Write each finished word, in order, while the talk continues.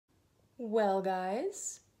Well,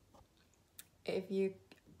 guys, if you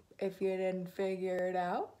didn't figure it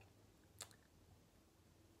out,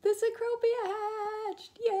 the Cecropia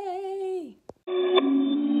hatched! Yay!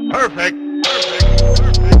 Perfect.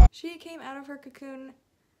 She came out of her cocoon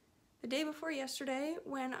the day before yesterday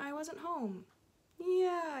when I wasn't home.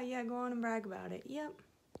 Yeah, go on and brag about it. Yep.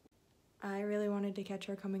 I really wanted to catch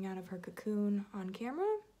her coming out of her cocoon on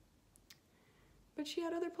camera, but she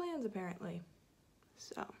had other plans apparently.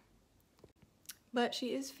 But she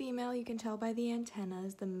is female, you can tell by the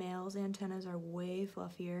antennas. The male's antennas are way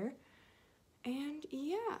fluffier. And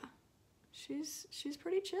yeah, she's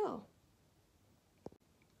pretty chill.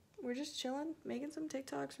 We're just chilling, making some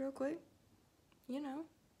TikToks real quick. You know.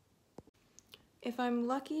 If I'm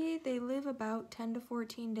lucky, they live about 10 to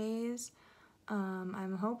 14 days.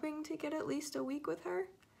 I'm hoping to get at least a week with her.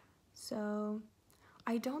 So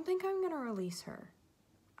I don't think I'm gonna release her.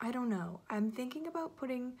 I don't know. I'm thinking about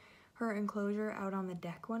putting her enclosure out on the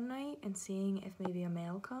deck one night and seeing if maybe a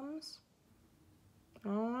male comes. I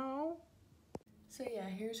don't know. So yeah,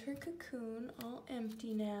 here's her cocoon all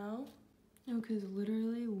empty now. No, because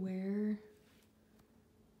literally where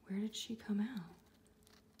did she come out?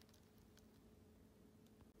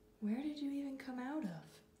 Where did you even come out of?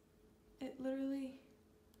 It literally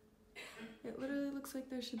looks like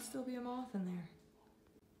there should still be a moth in there.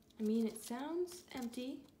 I mean, it sounds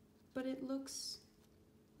empty, but it looks,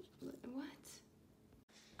 what?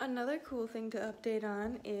 Another cool thing to update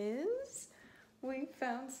on is we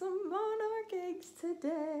found some monarch eggs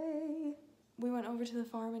today. We went over to the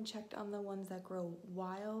farm and checked on the ones that grow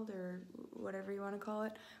wild, or whatever you want to call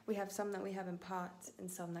it. We have some that we have in pots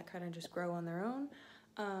and some that kind of just grow on their own.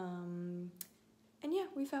 And yeah,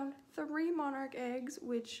 we found 3 monarch eggs,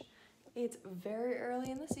 which it's very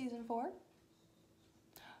early in the season for.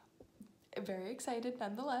 Very excited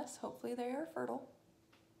nonetheless. Hopefully they are fertile.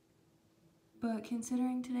 But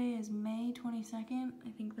considering today is May 22nd,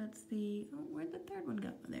 I think that's the, oh, where'd the third one go?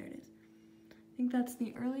 Oh, there it is. I think that's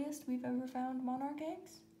the earliest we've ever found monarch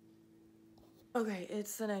eggs. Okay,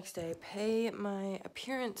 it's the next day. Pay my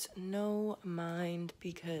appearance no mind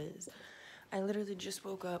because I literally just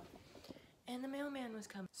woke up and the mailman was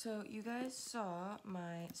coming. So you guys saw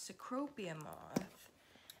my Cecropia moth,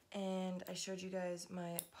 and I showed you guys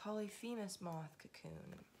my polyphemus moth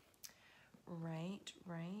cocoon. Right.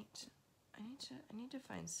 I need to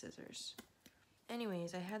find scissors.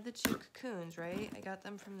 Anyways, I had the 2 cocoons, right? I got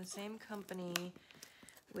them from the same company,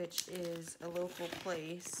 which is a local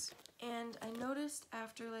place. And I noticed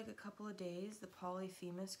after like a couple of days, the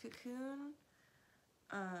polyphemus cocoon,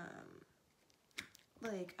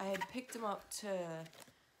 like I had picked them up to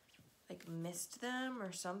like mist them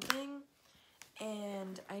or something,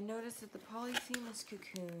 and I noticed that the polyphemus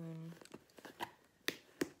cocoon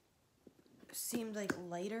seemed like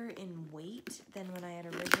lighter in weight than when I had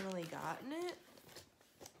originally gotten it.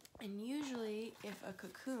 And usually if a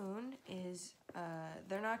cocoon is,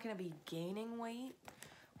 they're not going to be gaining weight,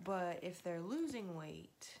 but if they're losing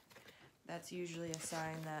weight, that's usually a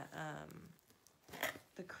sign that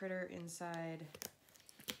the critter inside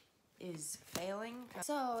is failing.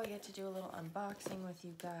 So I get to do a little unboxing with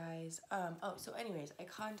you guys. So anyways, I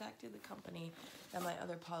contacted the company that my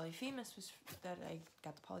other polyphemus was, that I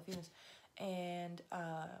got the polyphemus, and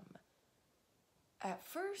at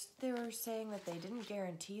first they were saying that they didn't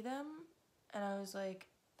guarantee them, and I was like,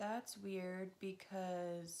 that's weird,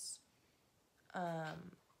 because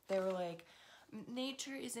they were like,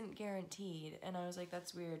 nature isn't guaranteed, and I was like,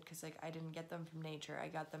 that's weird, because like I didn't get them from nature, I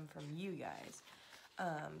got them from you guys.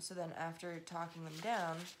 So then after talking them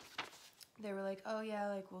down, they were like, oh yeah,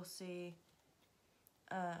 like we'll see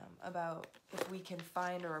about if we can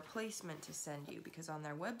find a replacement to send you, because on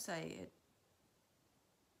their website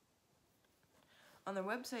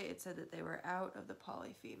it said that they were out of the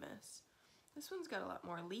polyphemus. This one's got a lot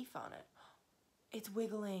more leaf on it. It's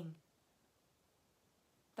wiggling.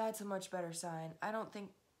 That's a much better sign. I don't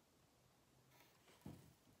think...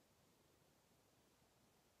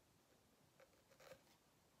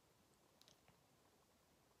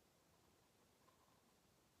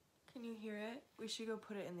 Can you hear it? We should go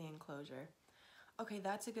put it in the enclosure. Okay,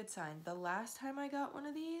 that's a good sign. The last time I got one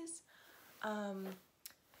of these,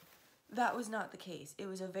 that was not the case. It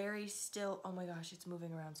was a very still... Oh my gosh, it's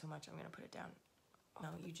moving around so much. I'm going to put it down. No,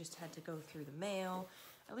 you just had to go through the mail.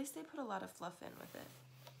 At least they put a lot of fluff in with it.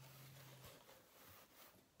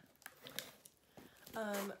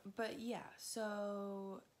 But yeah,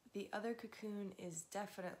 so the other cocoon is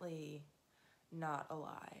definitely not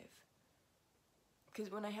alive. Because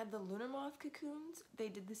when I had the lunar moth cocoons, they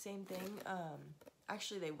did the same thing.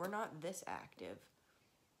 Actually, they were not this active.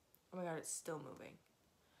 Oh my god, it's still moving.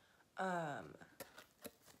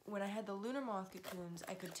 when I had the lunar moth cocoons,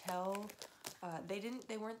 I could tell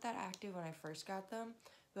they weren't that active when I first got them,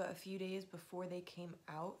 but a few days before they came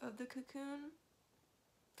out of the cocoon,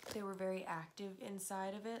 they were very active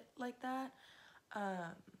inside of it like that.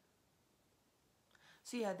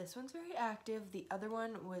 So yeah, this one's very active. The other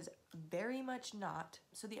one was very much not.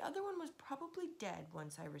 So the other one was probably dead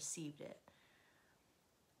once I received it.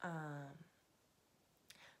 But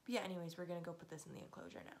yeah, anyways, we're gonna go put this in the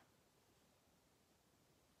enclosure now.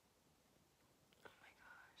 Oh my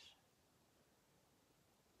gosh.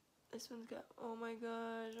 This one's got, oh my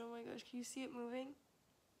gosh, can you see it moving?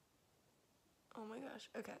 Oh my gosh,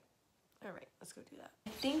 okay. All right, let's go do that. I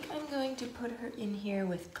think I'm going to put her in here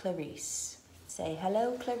with Clarice. Say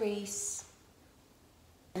hello, Clarice.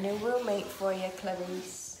 A new roommate for you,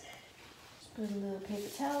 Clarice. Just put a little paper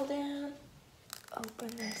towel down.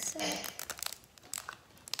 Open this up.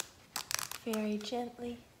 Very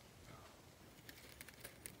gently.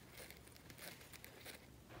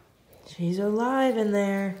 She's alive in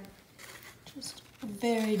there. Just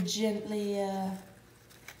very gently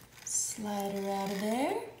slide her out of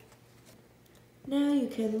there. Now you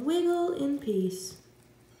can wiggle in peace.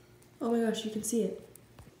 Oh my gosh, you can see it.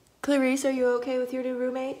 Clarice, are you okay with your new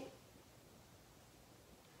roommate?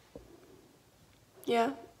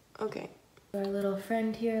 Yeah? Okay. Our little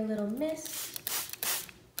friend here, little miss.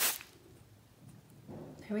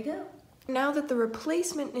 There we go. Now that the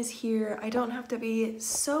replacement is here, I don't have to be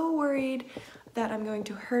so worried that I'm going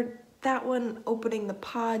to hurt that one opening the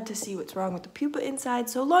pod to see what's wrong with the pupa inside.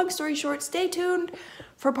 So long story short, stay tuned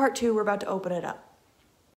for part 2. We're about to open it up.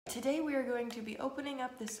 Today we are going to be opening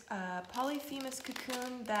up this polyphemus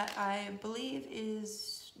cocoon that I believe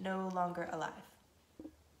is no longer alive.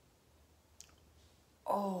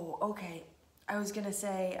 Oh, okay. I was gonna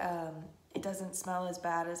say it doesn't smell as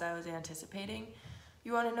bad as I was anticipating.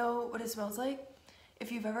 You wanna know what it smells like?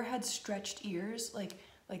 If you've ever had stretched ears, like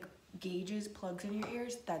gauges, plugs in your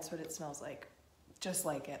ears, that's what it smells like. Just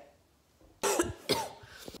like it.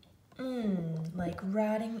 Like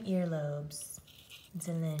rotting earlobes.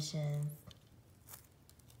 Delicious.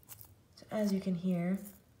 So as you can hear,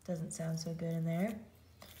 doesn't sound so good in there.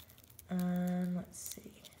 Let's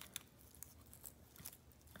see.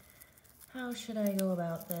 How should I go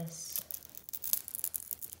about this?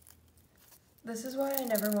 This is why I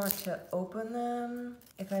never want to open them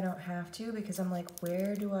if I don't have to, because I'm like,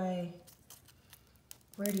 where do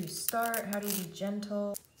you start? How do you be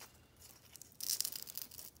gentle?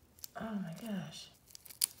 Oh my gosh.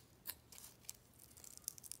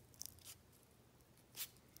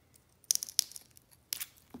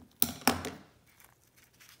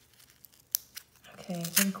 Okay, I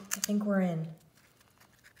think we're in.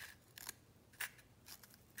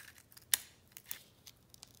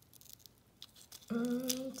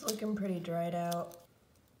 It's looking pretty dried out.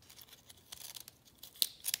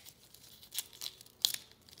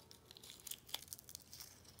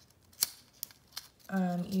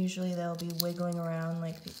 Usually they'll be wiggling around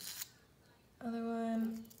like the other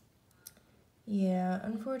one. Yeah,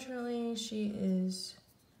 unfortunately she is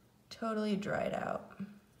totally dried out.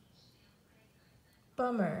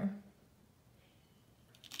 Bummer.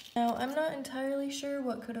 Now, I'm not entirely sure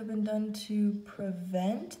what could have been done to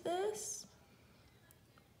prevent this,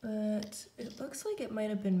 but it looks like it might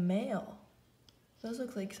have been male. Those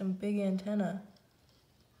look like some big antenna.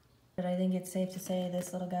 But I think it's safe to say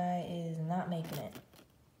this little guy is not making it.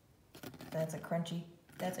 That's a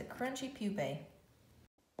crunchy pupae.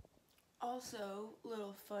 Also,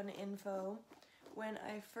 little fun info, when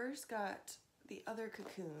I first got the other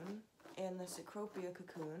cocoon and the Cecropia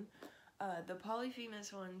cocoon, the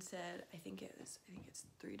polyphemus one said, I think it's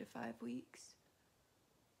 3 to 5 weeks.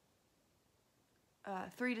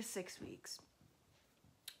 3 to 6 weeks.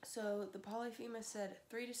 So the polyphemus said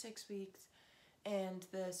 3 to 6 weeks, and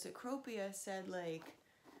the Cecropia said like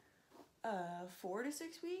 4 to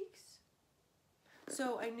 6 weeks.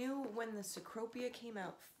 So I knew when the Cecropia came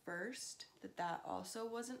out first that also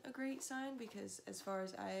wasn't a great sign, because as far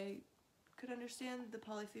as I could understand, the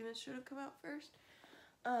polyphemus should have come out first.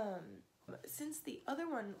 Since the other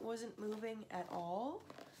one wasn't moving at all,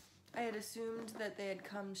 I had assumed that they had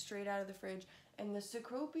come straight out of the fridge, and the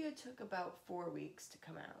Cecropia took about 4 weeks to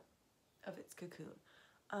come out of its cocoon.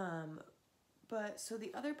 But so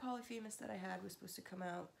the other polyphemus that I had was supposed to come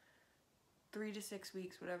out 3 to 6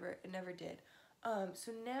 weeks, whatever. It never did.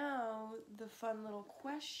 So now the fun little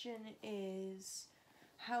question is,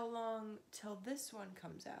 how long till this one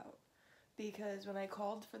comes out? Because when I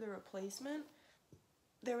called for the replacement,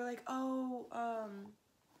 they were like, oh,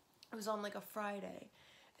 it was on like a Friday.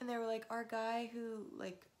 And they were like, our guy who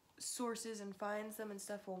like sources and finds them and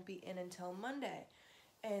stuff won't be in until Monday.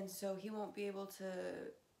 And so he won't be able to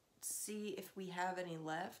see if we have any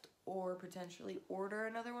left or potentially order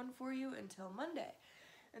another one for you until Monday.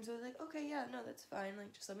 And so I was like, okay, yeah, no, that's fine.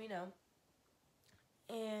 Like, just let me know.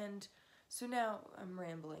 And so now I'm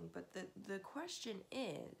rambling, but the question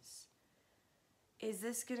is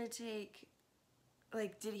this gonna take,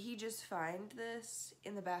 like, did he just find this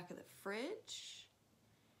in the back of the fridge?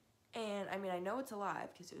 And I mean, I know it's alive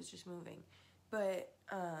because it was just moving, but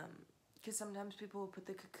because sometimes people will put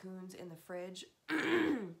the cocoons in the fridge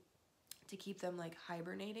to keep them like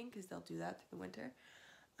hibernating, because they'll do that through the winter.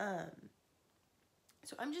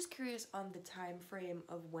 So I'm just curious on the time frame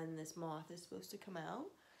of when this moth is supposed to come out.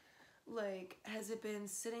 Like, has it been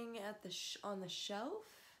sitting at the on the shelf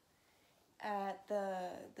at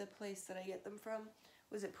the place that I get them from?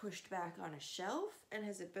 Was it pushed back on a shelf, and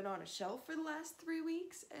has it been on a shelf for the last 3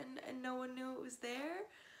 weeks and no one knew it was there?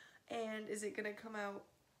 And is it gonna come out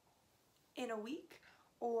in a week,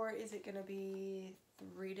 or is it gonna be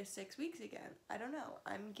 3 to 6 weeks again? I don't know.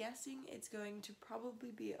 I'm guessing it's going to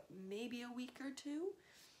probably be maybe a week or two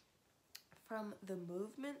from the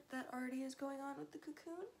movement that already is going on with the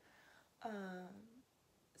cocoon.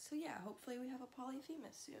 So yeah, hopefully we have a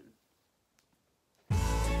polyphemus soon.